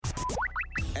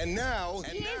And now,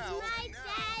 Here's my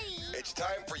daddy. it's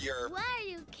time for your Why are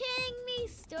you kidding me?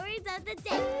 Stories of the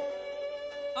day.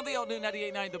 On the all new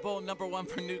 98.9 The Bull, number one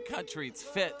for new country. It's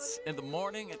Fitz in the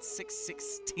morning at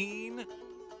 6:16.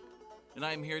 And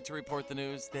I'm here to report the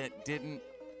news that didn't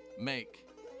make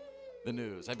the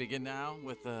news. I begin now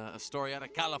with a story out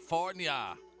of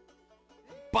California.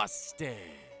 Busted.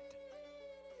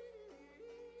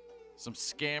 Some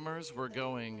scammers were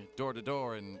going door to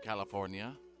door in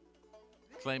California,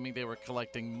 claiming they were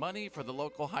collecting money for the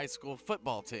local high school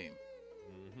football team.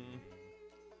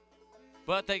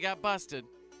 But they got busted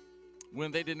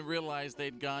when they didn't realize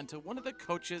they'd gone to one of the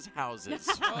coaches' houses.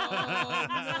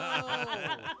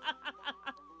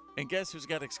 And guess who's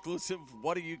got exclusive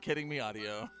What Are You Kidding Me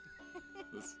audio?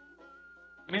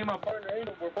 Me and my partner,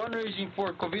 we're fundraising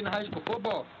for Covina High School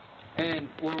football, and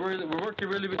we're working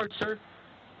really hard, sir.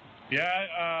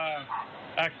 Yeah,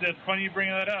 actually, it's funny you bring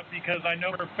that up because I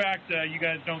know for a fact you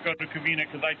guys don't go to Covina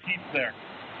because I teach there.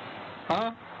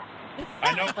 Huh?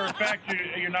 I know for a fact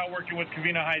you're not working with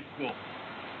Covina High School.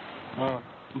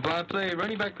 But I play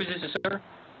running back position, sir.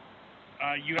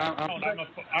 You have known.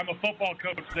 I'm a football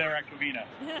coach there at Covina.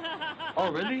 Oh,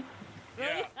 really?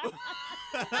 Yeah.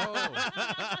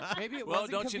 Maybe it Well,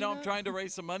 wasn't don't you know I'm Covina? trying to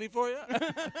raise some money for you?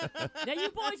 Now you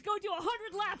boys go do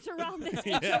 100 laps around this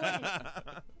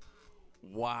HOA.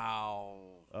 Wow.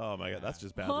 Oh, my God. That's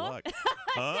just bad Huh? luck.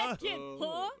 Huh? Kid,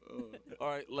 huh? All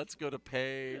right, let's go to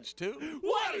page 2.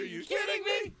 What are you kidding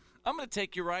me? I'm going to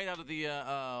take you right out of the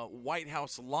White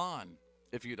House lawn,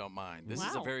 if you don't mind. This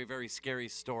is a Wow. very, very scary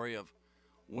story of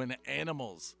when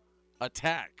animals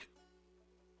attack.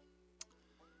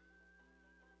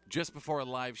 Just before a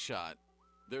live shot,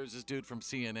 there's this dude from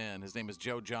CNN. His name is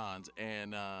Joe Johns,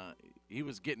 and he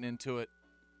was getting into it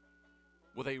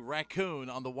with a raccoon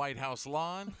on the White House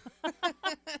lawn.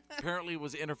 Apparently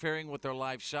was interfering with their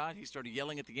live shot. He started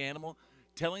yelling at the animal,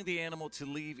 telling the animal to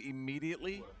leave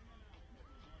immediately.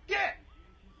 Get!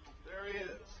 There he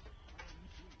is.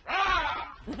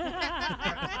 Ah!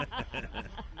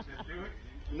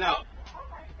 No.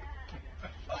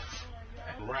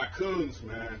 Raccoons,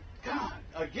 man. God,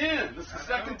 again, this is the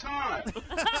second time. I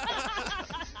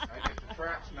guess the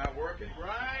trap's not working.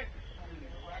 Right?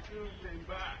 The raccoon came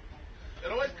back.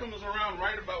 It always comes around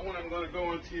right about when I'm going to go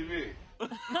on TV.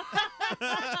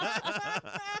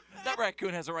 That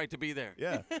raccoon has a right to be there.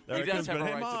 Yeah. He does have a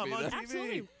right to be there.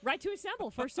 Absolutely. Right to assemble.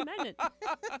 First Amendment.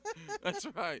 That's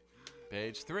right.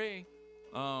 Page 3.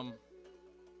 You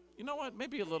know what?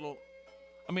 Maybe a little.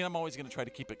 I mean, I'm always going to try to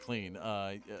keep it clean.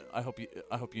 I hope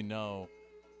you know.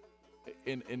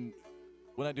 In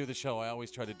when I do the show, I always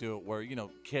try to do it where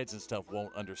kids and stuff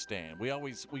won't understand.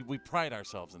 We pride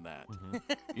ourselves in that.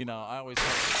 Mm-hmm. I always.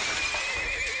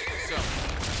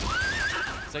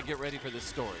 So get ready for this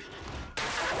story.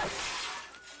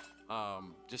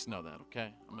 Just know that,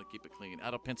 okay? I'm going to keep it clean.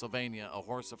 Out of Pennsylvania, a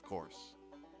horse, of course.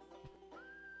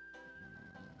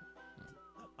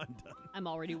 I'm done. I'm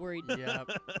already worried. Yeah.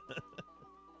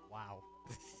 Wow.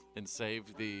 And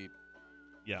save the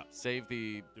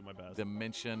Do my best. the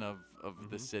mention of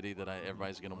the city that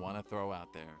everybody's going to want to throw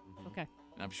out there. Okay.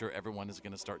 And I'm sure everyone is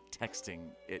going to start texting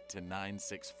it to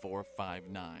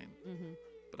 96459. Mm-hmm.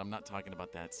 But I'm not talking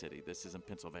about that city. This is in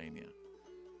Pennsylvania.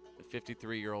 A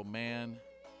 53-year-old man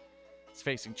is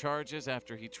facing charges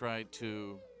after he tried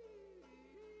to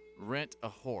rent a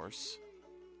horse.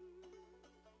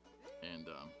 And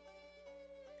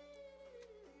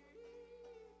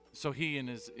so he and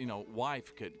his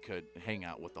wife could hang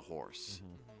out with the horse,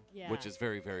 Yeah. which is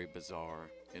very, very bizarre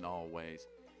in all ways.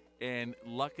 And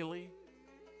luckily,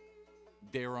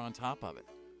 they were on top of it.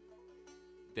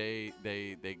 They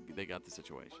got the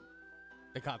situation.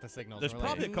 They caught the signals. There's We're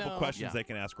probably like, a couple no. questions Yeah. they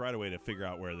can ask right away to figure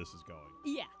out where this is going.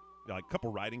 Yeah. Like a couple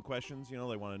writing questions, they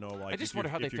want to know, like, I just if wonder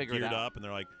you're- how they if you're figure it geared out. up, and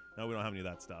they're like, no, we don't have any of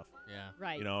that stuff. Yeah.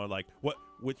 Right. Like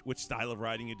which style of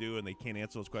writing you do, and they can't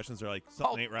answer those questions. They're like,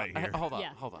 something ain't right here. Hold on,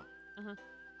 Yeah. hold on. Uh-huh.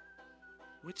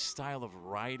 Which style of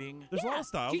riding? There's a lot of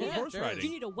styles Do you of need horse there is. Do you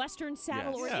riding. need a Western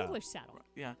saddle Yes. or Yeah. an English saddle?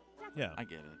 Yeah, Yeah. I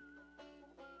get it.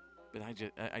 But I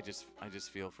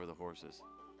just feel for the horses.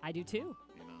 I do too.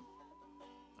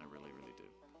 I really, really do.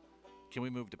 Can we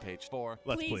move to page 4?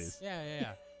 Let's Please. please.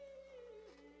 Yeah.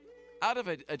 Out of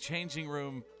a changing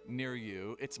room near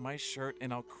you, it's my shirt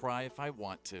and I'll cry if I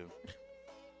want to.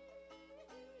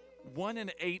 1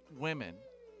 in 8 women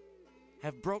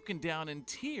have broken down in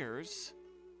tears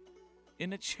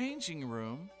in a changing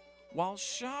room while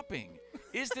shopping.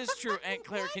 Is this true? Aunt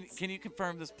Claire, can you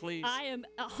confirm this, please? I am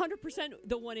 100%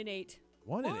 the 1 in 8.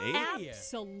 1 in 8?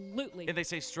 Absolutely. And they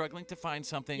say struggling to find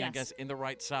something, I Yes. guess, in the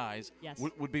right size Yes.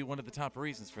 would be one of the top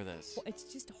reasons for this. Well, it's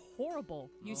just horrible.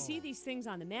 You see these things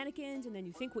on the mannequins, and then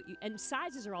you think and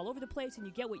sizes are all over the place, and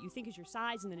you get what you think is your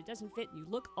size, and then it doesn't fit, and you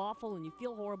look awful, and you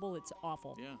feel horrible. It's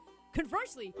awful. Yeah.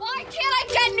 Conversely, Why can't I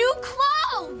get new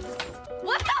clothes?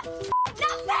 What the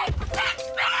Nothing! Fix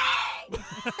me!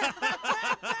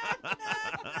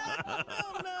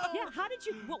 yeah, how did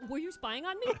you, were you spying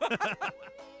on me?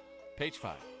 Page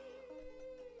 5.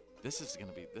 This is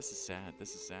sad.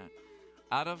 This is sad.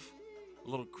 Out of a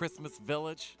little Christmas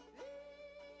village,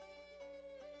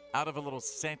 out of a little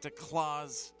Santa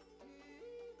Claus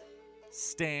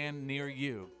stand near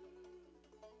you.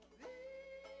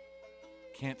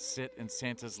 Can't sit in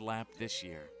Santa's lap this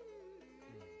year.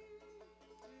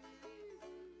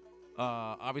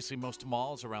 Obviously, most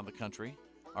malls around the country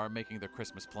are making their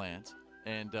Christmas plans.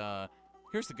 And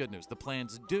here's the good news. The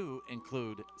plans do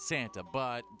include Santa,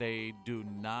 but they do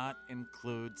not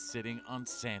include sitting on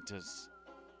Santa's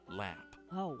lap.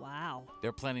 Oh, wow.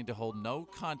 They're planning to hold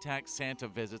no-contact Santa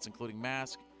visits, including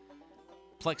masks,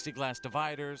 plexiglass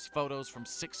dividers, photos from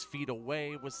 6 feet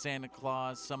away with Santa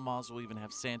Claus. Some malls will even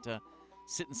have Santa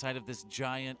sit inside of this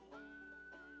giant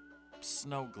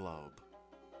snow globe.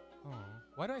 Oh.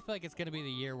 Why do I feel like it's going to be the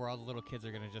year where all the little kids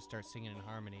are going to just start singing in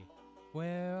harmony?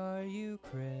 Where are you,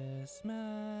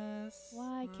 Christmas?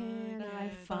 Why can't I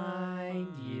find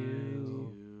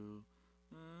you?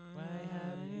 Why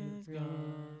have you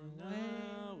gone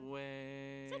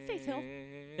away? Is that Faith Hill?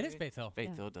 It is Faith Hill.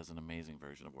 Faith Hill does an amazing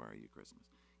version of Where Are You Christmas.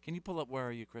 Can you pull up Where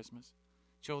Are You Christmas?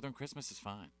 Children, Christmas is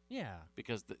fine. Yeah.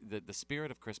 Because the spirit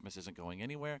of Christmas isn't going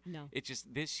anywhere. No. It's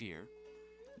just this year,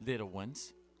 little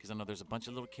ones, because I know there's a bunch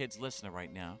of little kids listening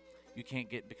right now. You can't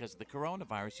get, because of the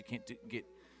coronavirus, you can't get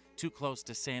too close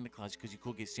to Santa Claus because you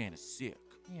could get Santa sick.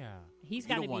 Yeah. He's You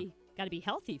got don't to want- be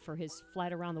healthy for his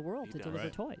flight around the world He to does. deliver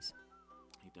Right. toys.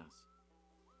 He does.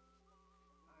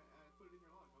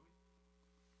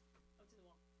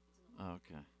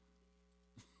 Okay.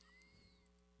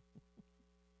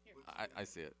 I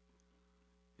see it.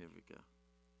 Here we go.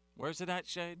 Where's it at,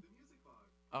 Shade?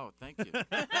 Oh, thank you.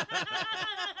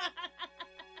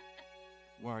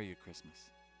 Where are you, Christmas?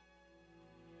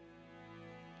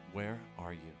 Where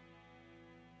are you?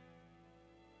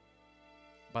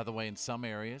 By the way, in some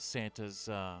areas, Santa's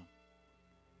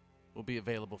will be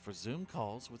available for Zoom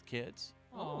calls with kids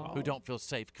who don't feel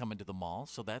safe coming to the mall,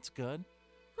 so that's good.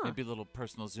 Maybe a little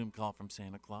personal Zoom call from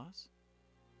Santa Claus,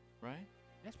 right?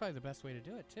 That's probably the best way to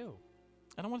do it, too.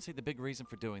 And I want to say the big reason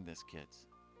for doing this, kids,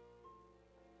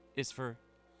 is for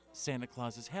Santa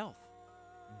Claus's health.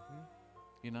 Mm-hmm.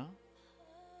 You know?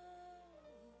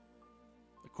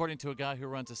 According to a guy who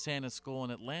runs a Santa school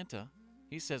in Atlanta,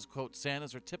 he says, quote,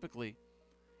 Santas are typically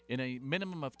in a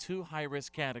minimum of 2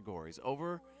 high-risk categories,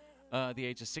 over the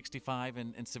age of 65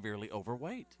 and severely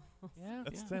overweight. Yeah.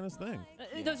 That's Santa's thing.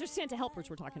 Those are Santa helpers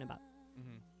we're talking about.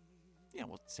 Mm-hmm. Yeah,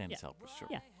 well, Santa's helpers, sure.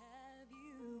 Yeah.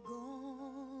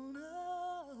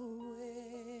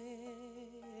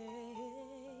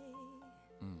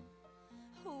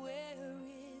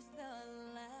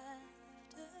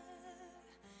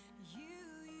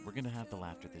 We're going to have the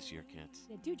laughter this year, kids.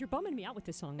 Yeah, dude, you're bumming me out with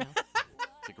this song now.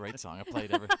 It's a great song. I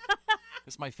played every...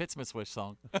 It's my Fitzmas Wish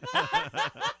song. What are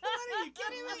you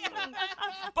kidding me?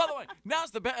 By the way,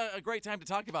 now's a great time to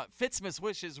talk about Fitzmas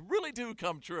wishes really do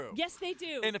come true. Yes, they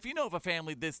do. And if you know of a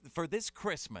family for this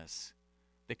Christmas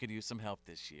that could use some help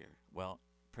this year, well,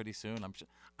 pretty soon,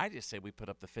 I just say we put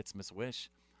up the Fitzmas Wish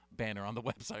banner on the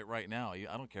website right now. I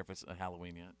don't care if it's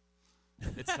Halloween yet.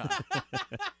 It's time.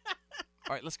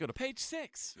 All right, let's go to page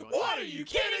 6. What are you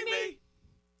kidding me?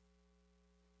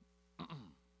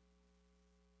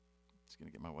 Just going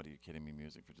to get my What Are You Kidding Me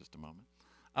music for just a moment.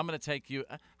 I'm going to take you.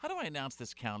 How do I announce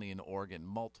this county in Oregon?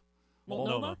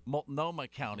 Multnomah? Multnomah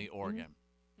County, Oregon.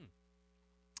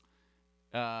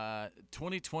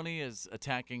 2020 is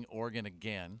attacking Oregon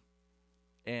again.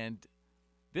 And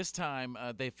this time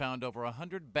they found over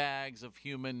 100 bags of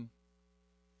human.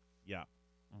 Yeah.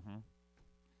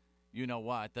 You know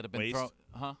what? That have been Waste? thrown.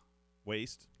 Huh?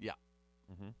 Waste? Yeah.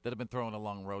 Mm-hmm. That have been thrown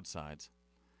along roadsides.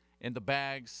 And the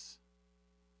bags,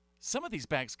 some of these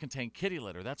bags contain kitty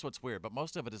litter. That's what's weird, but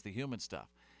most of it is the human stuff.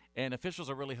 And officials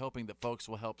are really hoping that folks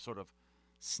will help sort of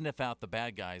sniff out the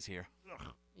bad guys here.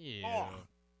 Yeah.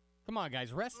 Come on,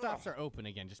 guys. Rest stops are open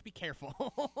again. Just be careful.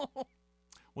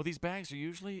 Well, these bags are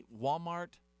usually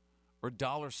Walmart or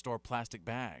dollar store plastic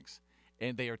bags,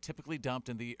 and they are typically dumped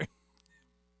in the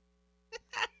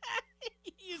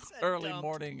early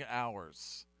morning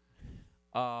hours.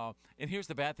 And here's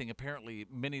the bad thing. Apparently,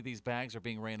 many of these bags are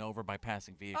being ran over by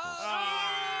passing vehicles.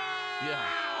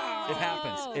 Yeah. It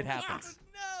happens. It happens.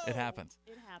 It happens.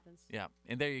 It happens. Yeah.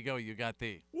 And there you go. You got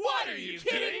the What are you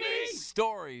kidding me?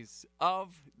 stories of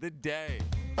the day.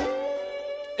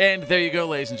 And there you go,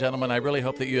 ladies and gentlemen. I really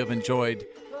hope that you have enjoyed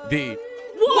the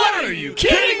What are you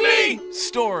kidding me?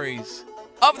 stories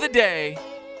of the day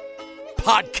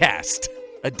podcast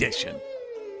edition.